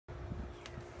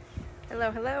Hello,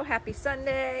 hello, happy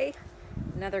Sunday.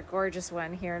 Another gorgeous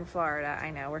one here in Florida. I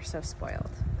know, we're so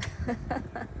spoiled.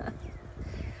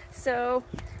 So,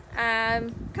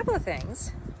 couple of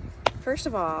things. First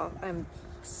of all, I'm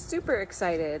super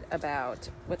excited about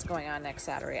what's going on next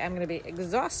Saturday. I'm going to be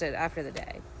exhausted after the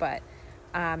day, but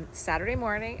Saturday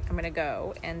morning, I'm going to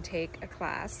go and take a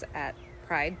class at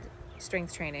Pride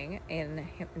Strength Training in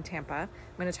Tampa. I'm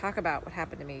going to talk about what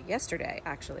happened to me yesterday,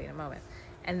 actually, in a moment.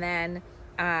 And then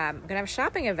I'm going to have a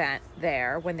shopping event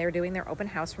there when they're doing their open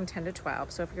house from 10 to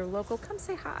 12. So if you're local, come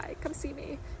say hi, come see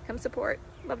me, come support.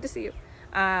 Love to see you.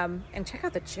 And check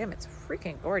out the gym. It's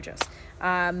freaking gorgeous.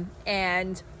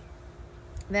 And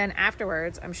then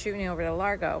afterwards, I'm shooting over to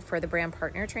Largo for the brand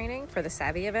partner training for the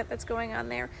Savvy event that's going on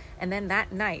there. And then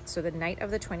that night, so the night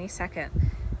of the 22nd,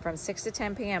 from 6 to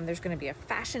 10 p.m., there's going to be a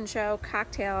fashion show,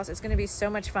 cocktails. It's going to be so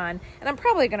much fun. And I'm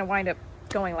probably going to wind up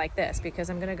going like this because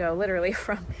I'm going to go literally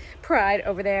from Pride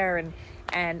over there.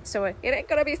 And so it ain't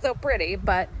going to be so pretty,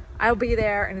 but I'll be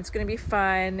there and it's going to be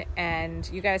fun. And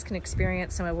you guys can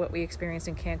experience some of what we experienced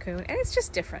in Cancun. And it's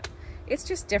just different. It's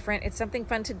just different. It's something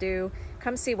fun to do.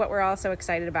 Come see what we're all so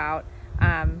excited about.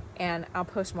 And I'll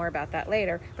post more about that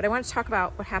later. But I want to talk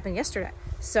about what happened yesterday.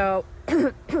 So,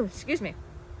 excuse me.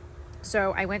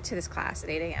 So I went to this class at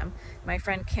 8 a.m. My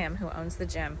friend Kim, who owns the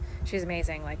gym, she's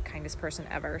amazing, like kindest person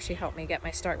ever. She helped me get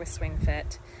my start with Swing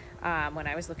Fit when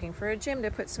I was looking for a gym to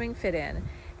put Swing Fit in.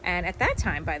 And at that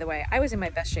time, by the way, I was in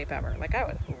my best shape ever. Like I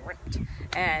was ripped.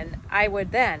 And I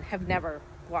would then have never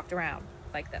walked around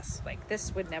like this. Like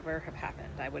this would never have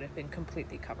happened. I would have been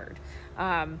completely covered.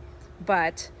 Anywho,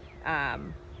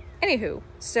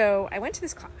 so I went to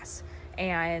this class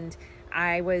and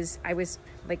I was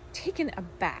like taken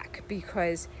aback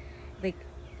because like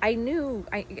I know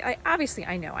I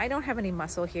don't have any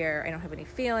muscle here. I don't have any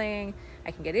feeling.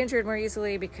 I can get injured more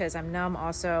easily because I'm numb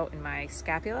also in my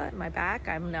scapula, in my back.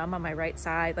 I'm numb on my right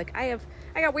side. Like I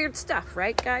got weird stuff,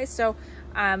 right guys? So,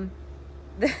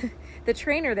 the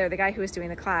trainer there, the guy who was doing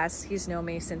the class, he's known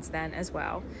me since then as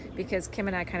well because Kim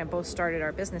and I kind of both started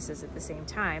our businesses at the same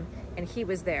time, and he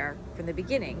was there from the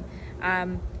beginning.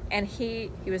 And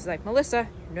he was like, Melissa,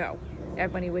 no.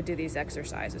 When he would do these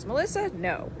exercises, Melissa,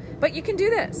 no. But you can do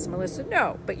this. Melissa,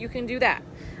 no. But you can do that.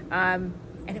 And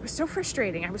it was so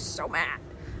frustrating. I was so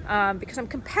mad because I'm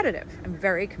competitive. I'm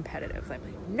very competitive. I'm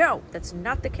like, no, that's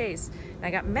not the case. And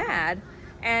I got mad.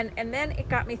 And then it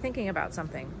got me thinking about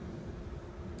something.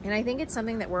 And I think it's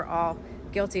something that we're all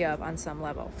guilty of on some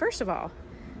level. First of all,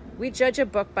 we judge a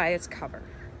book by its cover,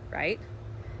 right?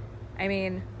 I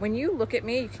mean, when you look at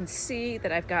me, you can see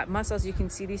that I've got muscles. You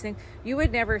can see these things. You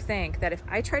would never think that if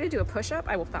I try to do a push-up,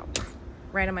 I will fall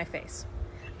right on my face.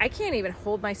 I can't even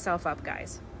hold myself up,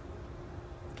 guys.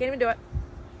 Can't even do it.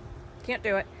 Can't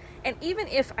do it. And even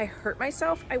if I hurt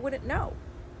myself, I wouldn't know.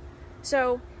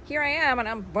 So here I am, and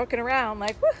I'm walking around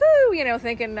like, woohoo,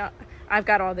 thinking I've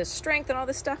got all this strength and all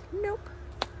this stuff. Nope.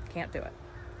 Can't do it.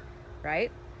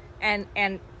 Right? And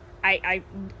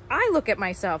I look at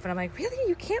myself and I'm like, really?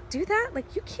 You can't do that?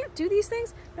 Like, you can't do these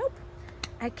things? Nope,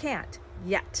 I can't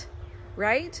yet,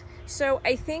 right? So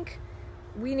I think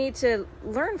we need to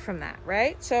learn from that,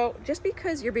 right? So just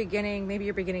because maybe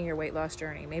you're beginning your weight loss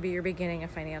journey, maybe you're beginning a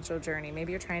financial journey,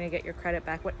 maybe you're trying to get your credit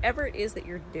back, whatever it is that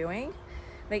you're doing,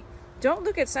 like, don't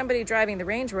look at somebody driving the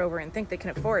Range Rover and think they can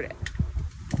afford it,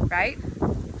 right?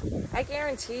 I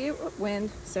guarantee you, wind,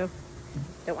 so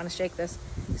don't want to shake this.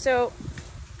 So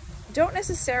don't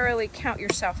necessarily count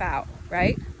yourself out,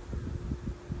 right?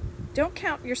 Don't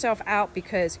count yourself out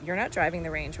because you're not driving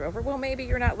the Range Rover. Well, maybe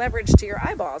you're not leveraged to your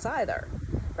eyeballs either,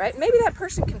 right? Maybe that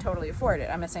person can totally afford it.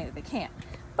 I'm not saying that they can't,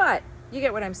 but you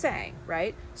get what I'm saying,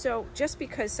 right? So just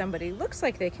because somebody looks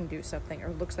like they can do something or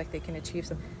looks like they can achieve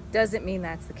something doesn't mean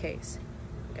that's the case,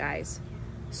 guys.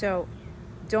 So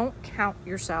don't count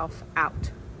yourself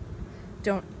out.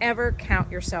 Don't ever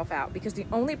count yourself out because the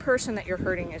only person that you're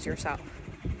hurting is yourself.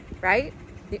 Right?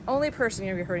 The only person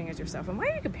you're hurting is yourself. And why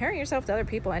are you comparing yourself to other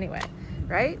people anyway?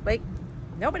 Right? Like,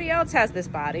 nobody else has this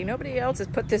body. Nobody else has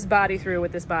put this body through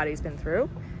what this body's been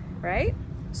through. Right?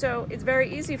 So it's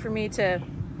very easy for me to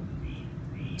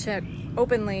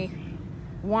openly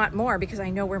want more because I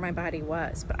know where my body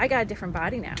was. But I got a different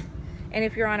body now. And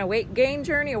if you're on a weight gain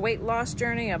journey, a weight loss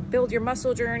journey, a build your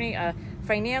muscle journey, a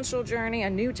financial journey, a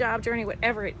new job journey,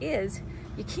 whatever it is,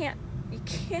 you can't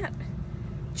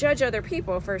judge other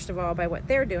people, first of all, by what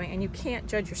they're doing, and you can't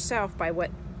judge yourself by what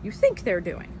you think they're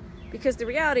doing, because the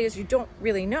reality is you don't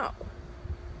really know,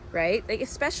 right? Like,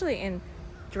 especially in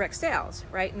direct sales,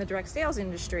 right? In the direct sales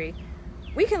industry,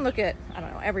 we can look at, I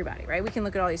don't know, everybody, right? We can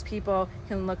look at all these people,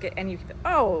 can look at, and you can,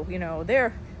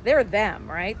 they're they're them,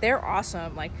 right? They're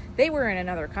awesome. Like they were in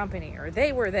another company, or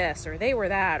they were this, or they were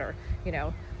that, or, you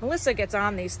know, Melissa gets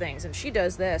on these things and she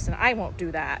does this and I won't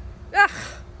do that. Ugh,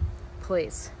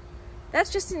 please. That's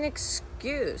just an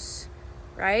excuse,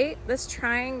 right?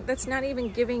 That's not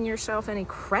even giving yourself any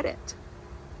credit.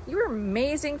 You're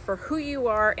amazing for who you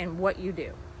are and what you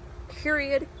do.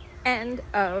 Period. End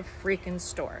of freaking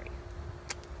story.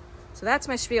 So that's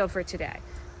my spiel for today.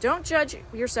 Don't judge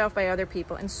yourself by other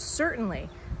people, and certainly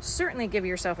give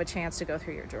yourself a chance to go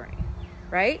through your journey,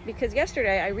 right? Because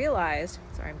yesterday I realized,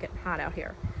 sorry, I'm getting hot out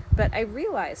here, but I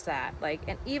realized that, like,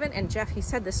 and Jeff, he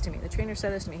said this to me, the trainer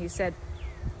said this to me, he said,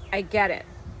 I get it.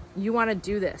 You want to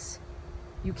do this.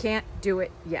 You can't do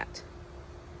it yet.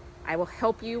 I will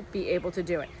help you be able to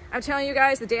do it. I'm telling you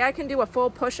guys, the day I can do a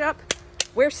full push-up,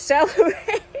 we're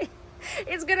celebrating.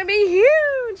 It's going to be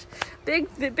huge.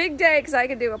 Big day because I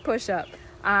can do a push-up.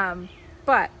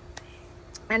 But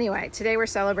anyway, today we're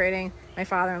celebrating my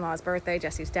father-in-law's birthday,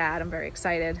 Jesse's dad. I'm very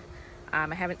excited.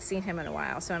 I haven't seen him in a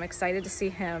while, so I'm excited to see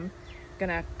him.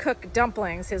 Gonna cook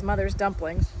dumplings, his mother's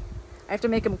dumplings. I have to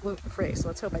make them gluten-free, so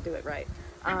let's hope I do it right.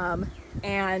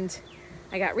 And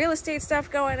I got real estate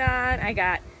stuff going on. I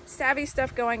got savvy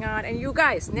stuff going on. And you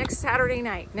guys, next Saturday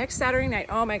night,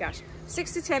 oh my gosh,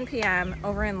 6 to 10 p.m.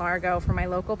 over in Largo for my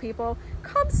local people.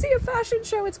 Come see a fashion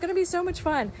show. It's going to be so much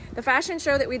fun. The fashion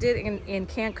show that we did in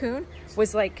Cancun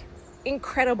was like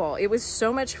incredible. It was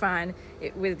so much fun.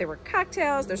 There were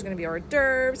cocktails, there's going to be hors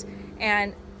d'oeuvres,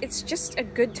 and it's just a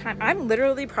good time. I'm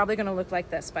literally probably going to look like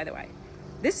this, by the way.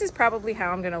 This is probably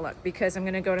how I'm going to look, because I'm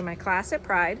going to go to my class at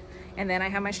Pride, and then I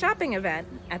have my shopping event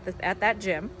at that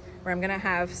gym, where I'm going to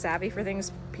have savvy for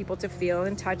things, people to feel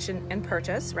and touch and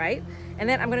purchase, right? And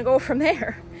then I'm going to go from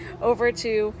there over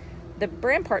to the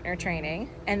brand partner training,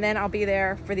 and then I'll be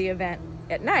there for the event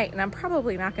at night, and I'm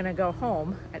probably not going to go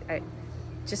home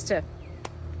just to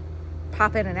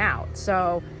pop in and out.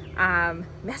 So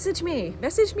message me,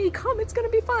 come, it's going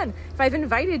to be fun. If I've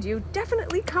invited you,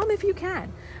 definitely come if you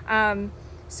can.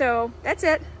 So that's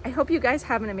it. I hope you guys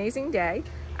have an amazing day.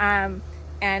 And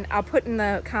I'll put in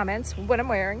the comments what I'm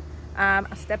wearing.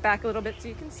 I'll step back a little bit so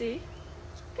you can see.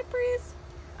 Capris,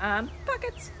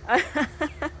 buckets.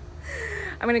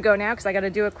 I'm gonna go now because I gotta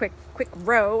do a quick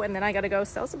row, and then I gotta go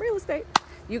sell some real estate.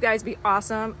 You guys be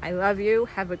awesome. I love you.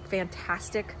 Have a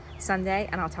fantastic Sunday,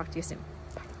 and I'll talk to you soon.